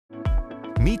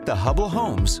Meet the Hubbell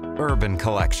Homes Urban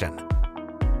Collection.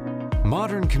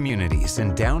 Modern communities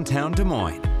in downtown Des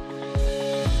Moines.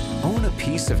 Own a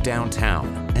piece of downtown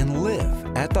and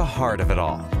live at the heart of it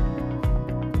all.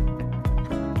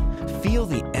 Feel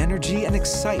the energy and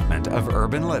excitement of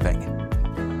urban living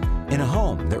in a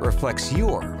home that reflects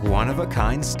your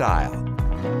one-of-a-kind style.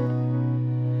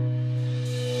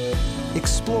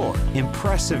 Explore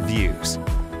impressive views,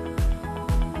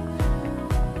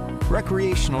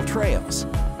 recreational trails,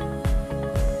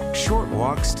 short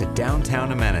walks to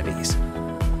downtown amenities,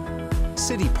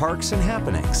 city parks and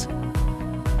happenings,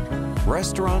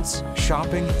 restaurants,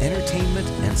 shopping, entertainment,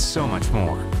 and so much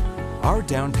more. Our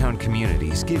downtown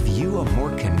communities give you a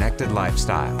more connected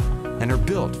lifestyle and are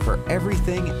built for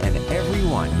everything and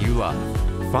everyone you love.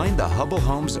 Find the Hubbell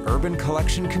Homes Urban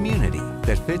Collection community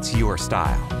that fits your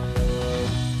style.